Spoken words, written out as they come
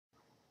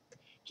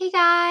Hey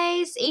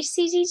guys,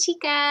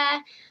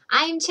 HCGChica.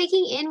 I'm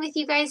checking in with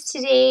you guys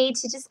today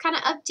to just kind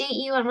of update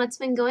you on what's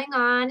been going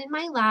on in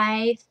my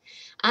life.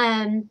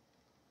 I'm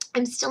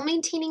still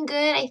maintaining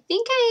good. I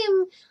think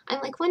I'm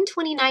like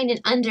 129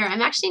 and under.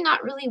 I'm actually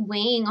not really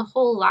weighing a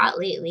whole lot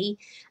lately.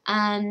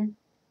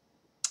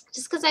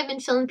 Just because I've been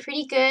feeling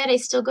pretty good. I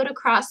still go to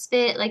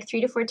CrossFit like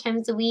 3 to 4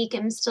 times a week.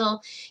 I'm still,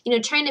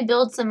 trying to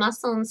build some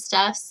muscle and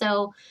stuff.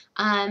 So,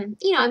 I'm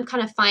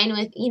kind of fine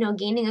with,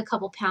 gaining a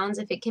couple pounds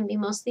if it can be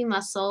mostly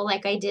muscle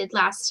like I did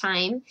last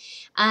time.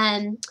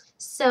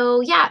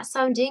 So yeah,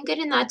 so I'm doing good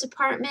in that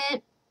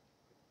department.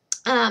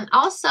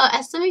 Also,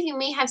 as some of you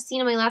may have seen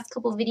in my last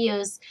couple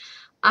videos,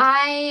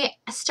 I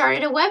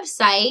started a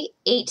website,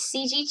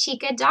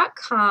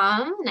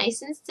 HCGChica.com,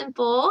 nice and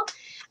simple,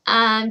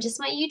 just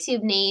my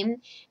YouTube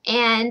name,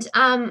 and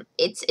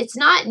it's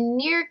not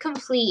near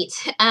complete,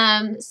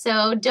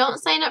 so don't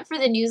sign up for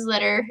the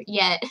newsletter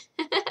yet.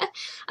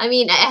 I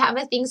mean, I have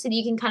a thing so that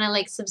you can kind of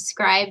like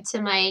subscribe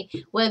to my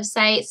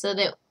website so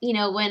that,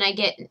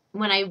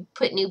 when I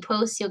put new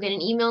posts, you'll get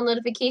an email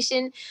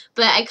notification,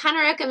 but I kind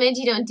of recommend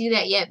you don't do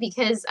that yet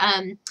because,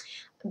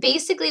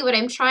 basically what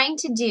I'm trying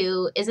to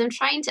do is I'm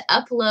trying to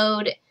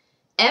upload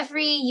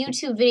every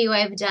YouTube video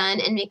I've done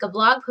and make a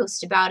blog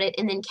post about it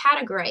and then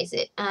categorize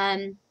it.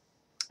 I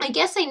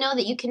guess I know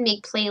that you can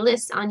make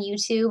playlists on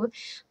YouTube,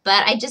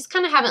 but I just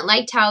kind of haven't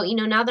liked how,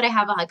 now that I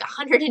have like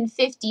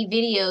 150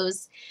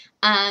 videos,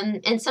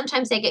 and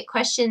sometimes I get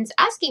questions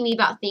asking me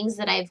about things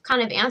that I've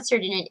kind of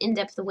answered in an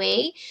in-depth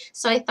way.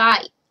 So I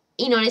thought,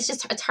 and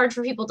it's hard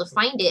for people to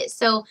find it.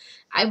 So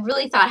I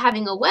really thought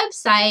having a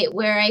website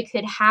where I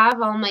could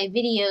have all my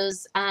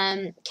videos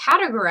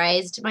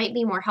categorized might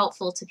be more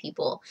helpful to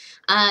people,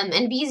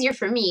 and be easier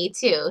for me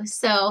too.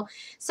 So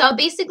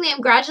basically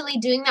I'm gradually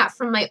doing that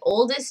from my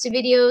oldest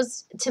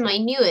videos to my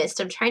newest.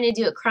 I'm trying to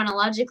do it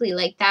chronologically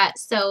like that.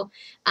 So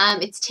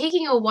it's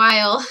taking a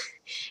while.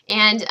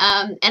 And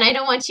I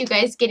don't want you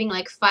guys getting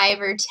like 5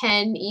 or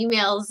 10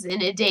 emails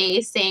in a day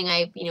saying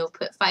I,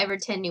 put 5 or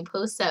 10 new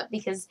posts up,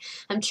 because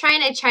I'm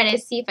trying to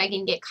see if I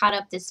can get caught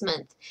up this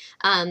month.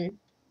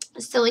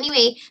 So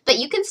anyway, but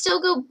you can still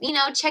go,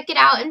 check it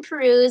out and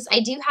peruse.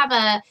 I do have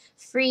a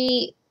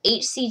free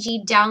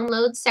HCG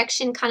download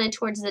section kind of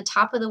towards the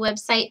top of the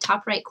website,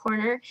 top right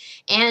corner,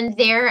 and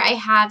there I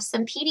have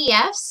some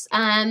PDFs.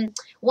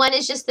 One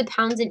is just the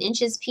pounds and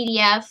inches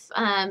PDF,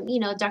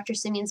 Dr.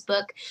 Simeon's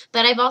book,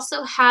 but I've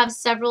also have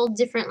several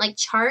different like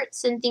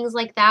charts and things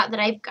like that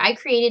I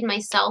created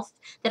myself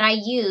that I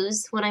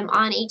use when I'm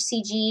on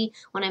HCG,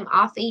 when I'm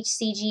off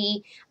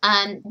HCG,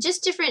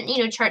 just different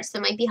charts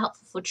that might be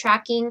helpful for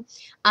tracking.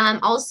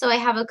 Also, I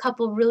have a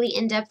couple really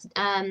in-depth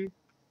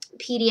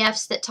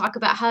PDFs that talk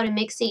about how to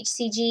mix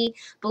HCG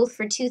both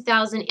for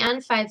 2000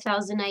 and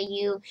 5000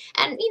 IU,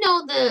 and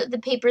the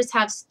papers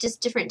have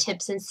just different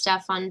tips and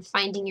stuff on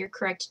finding your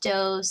correct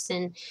dose,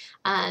 and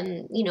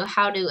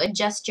how to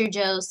adjust your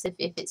dose if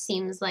it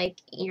seems like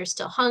you're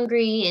still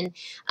hungry, and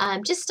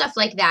just stuff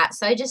like that.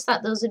 So I just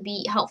thought those would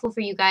be helpful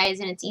for you guys,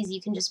 and it's easy.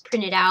 You can just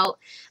print it out,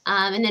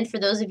 and then for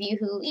those of you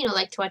who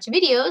like to watch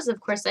videos, of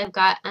course I've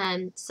got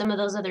some of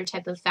those other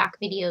type of FAQ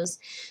videos.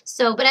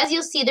 So, but as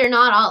you'll see, they're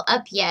not all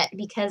up yet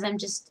because I'm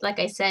just, like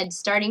I said,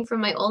 starting from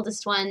my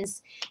oldest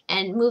ones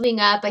and moving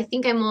up. I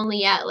think I'm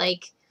only at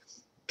like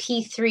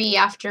P3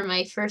 after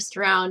my first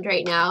round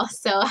right now,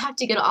 so I have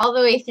to get all the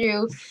way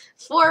through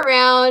 4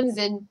 rounds,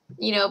 and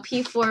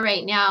P4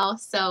 right now,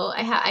 so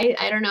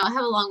I don't know, I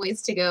have a long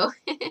ways to go.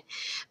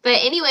 But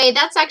anyway,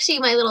 that's actually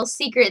my little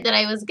secret that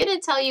I was gonna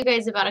tell you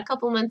guys about a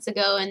couple months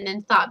ago and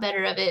then thought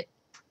better of it.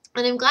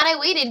 And I'm glad I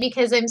waited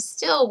because I'm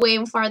still way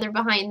farther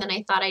behind than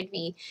I thought I'd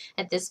be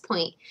at this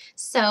point.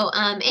 So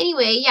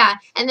anyway, yeah.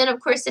 And then,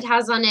 of course, it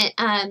has on it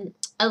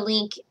a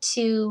link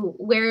to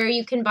where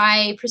you can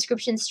buy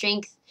prescription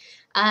strength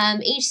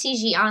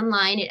HCG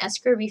online at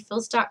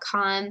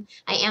escrowrefills.com.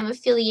 I am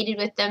affiliated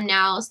with them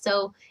now,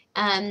 so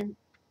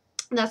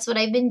that's what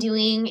I've been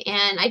doing.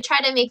 And I try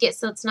to make it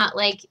so it's not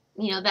like,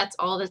 that's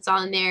all that's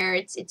on there.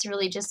 It's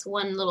really just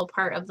one little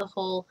part of the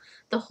whole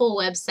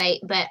website.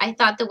 But I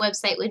thought the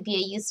website would be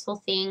a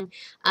useful thing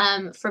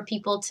for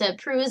people to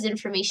peruse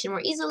information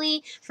more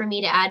easily, for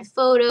me to add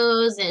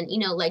photos and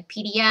like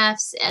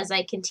PDFs as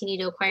I continue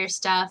to acquire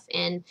stuff.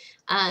 And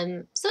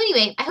so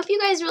anyway, I hope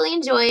you guys really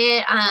enjoy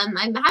it.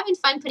 I'm having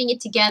fun putting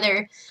it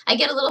together. I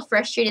get a little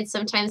frustrated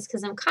sometimes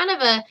because I'm kind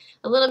of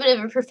a little bit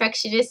of a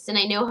perfectionist, and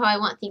I know how I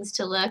want things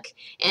to look,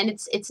 and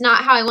it's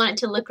not how I want it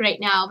to look right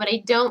now, but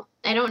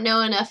I don't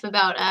know enough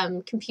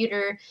about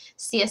computer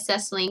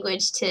CSS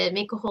language to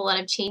make a whole lot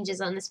of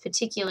changes on this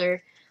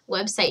particular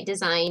website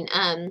design.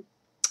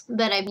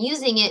 But I'm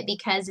using it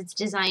because it's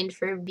designed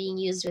for being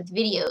used with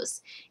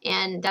videos,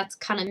 and that's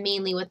kind of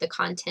mainly what the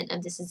content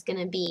of this is going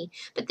to be.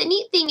 But the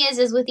neat thing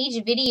is with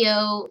each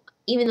video,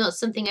 even though it's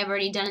something I've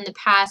already done in the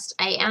past,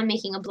 I am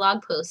making a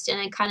blog post,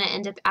 and I kind of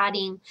end up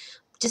adding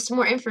just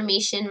more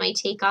information, my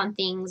take on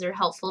things, or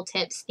helpful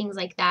tips, things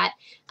like that,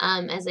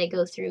 as I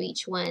go through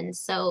each one.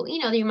 So, you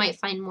know, you might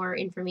find more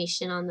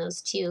information on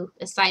those too,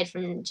 aside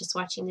from just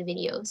watching the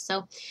videos.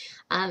 So,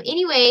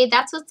 anyway,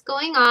 that's what's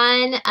going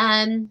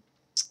on.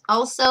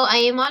 Also, I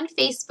am on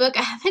Facebook.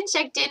 I haven't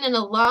checked in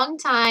a long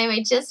time.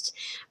 I just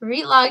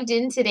re-logged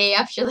in today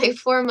after like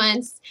 4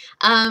 months.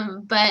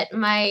 But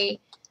my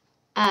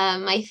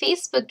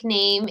Facebook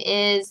name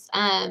is,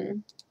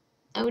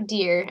 oh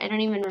dear, I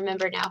don't even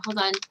remember now. Hold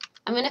on.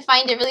 I'm going to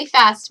find it really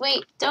fast.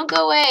 Wait, don't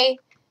go away.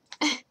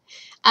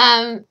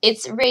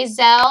 It's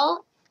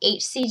Rayzel,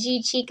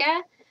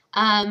 HCGChica,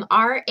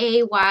 R-A-Y-Z-E-L,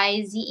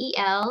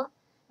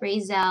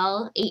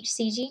 Rayzel,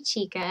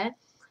 HCGChica.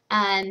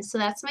 So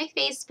that's my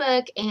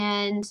Facebook,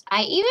 and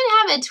I even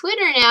have a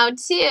Twitter now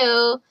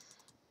too.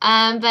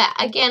 But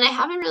again, I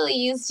haven't really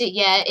used it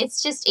yet.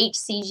 It's just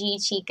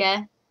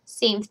HCGChica,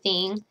 same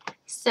thing.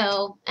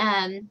 So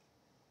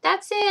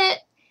that's it.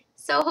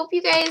 So hope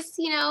you guys,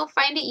 you know,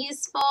 find it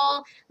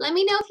useful. Let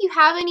me know if you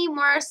have any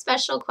more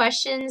special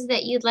questions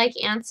that you'd like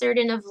answered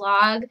in a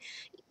vlog.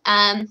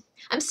 I'm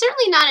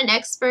certainly not an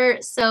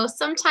expert, so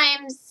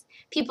sometimes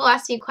people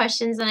ask me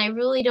questions and I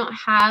really don't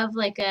have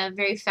like a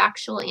very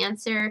factual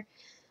answer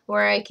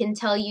where I can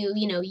tell you,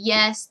 you know,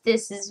 yes,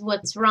 this is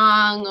what's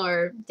wrong,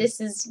 or this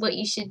is what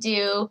you should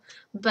do.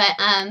 But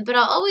I'll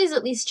always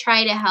at least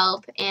try to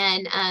help,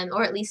 and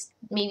or at least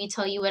maybe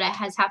tell you what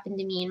has happened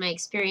to me in my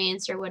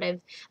experience or what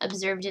I've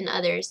observed in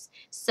others.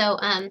 So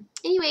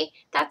anyway,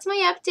 that's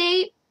my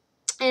update,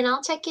 and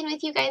I'll check in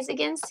with you guys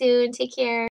again soon. Take care.